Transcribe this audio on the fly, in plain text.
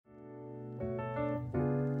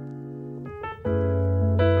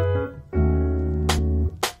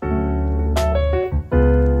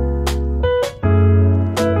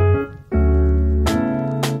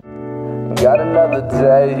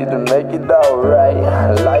day to make it alright.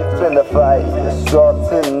 Life in a fight, short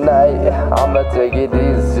tonight. I'ma take it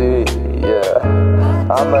easy, yeah.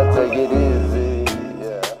 I'ma take it easy,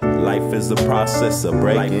 yeah. Life is a process of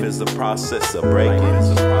breaking. Life is a process of breaking.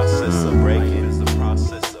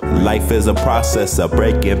 Life is a process of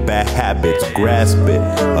breaking bad habits. Grasp it,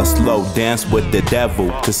 a slow dance with the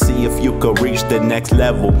devil to see if you can reach the next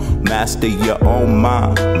level. Master your own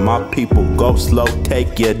mind. My people, go slow,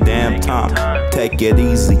 take your damn time. Take it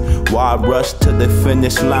easy. Why rush to the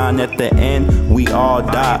finish line? At the end, we all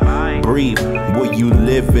die. Breathe, will you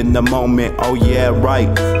live in the moment? Oh yeah,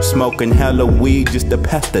 right. Smoking hella weed just to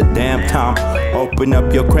pass the damn time. Open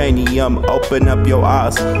up your cranium, open up your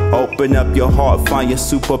eyes, open up your heart, find your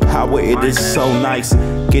superpower, it is so nice.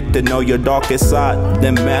 Get to know your darkest side,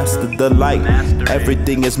 then master the light.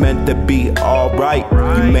 Everything is meant to be alright.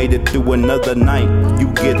 You made it through another night, you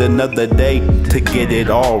get another day to get it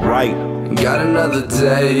all right. Got another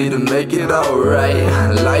day to make it alright.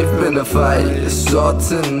 Life been a fight, short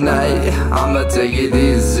tonight. I'ma take it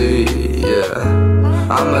easy, yeah.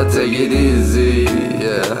 I'ma take it easy,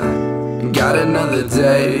 yeah. Got another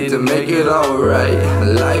day to make it alright.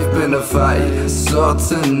 Life been a fight, short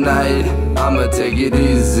tonight. I'ma take it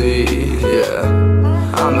easy,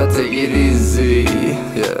 yeah. I'ma take it easy,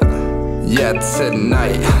 yeah. Yeah,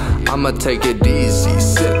 tonight I'ma take it easy.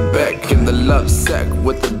 Sit back in the love sack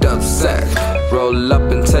with the dub sack. Roll up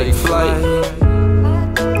and take flight,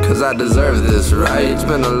 cause I deserve this, right? It's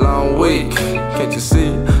been a long week, can't you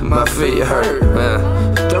see? My feet hurt,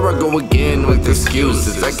 man. There I go again with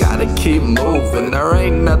excuses. I gotta keep moving, there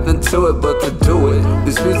ain't nothing to it but to do it.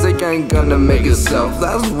 This music ain't gonna make itself,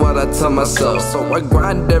 that's what I tell myself. So I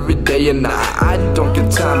grind every day and I don't get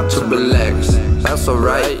time to relax. That's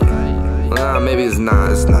alright. Nah, maybe it's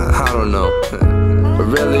not, I don't know. But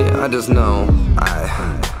really, I just know I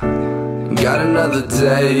got another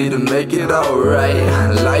day to make it alright.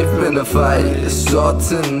 Life been a fight, short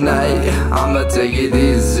tonight. I'ma take it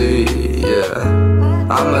easy, yeah.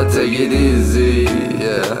 I'ma take it easy,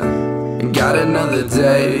 yeah. Got another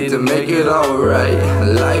day to make it alright.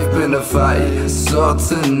 Life been a fight, short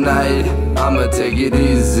tonight. I'ma take it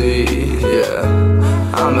easy, yeah.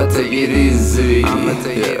 I'ma take it easy, I'ma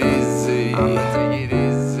take it easy.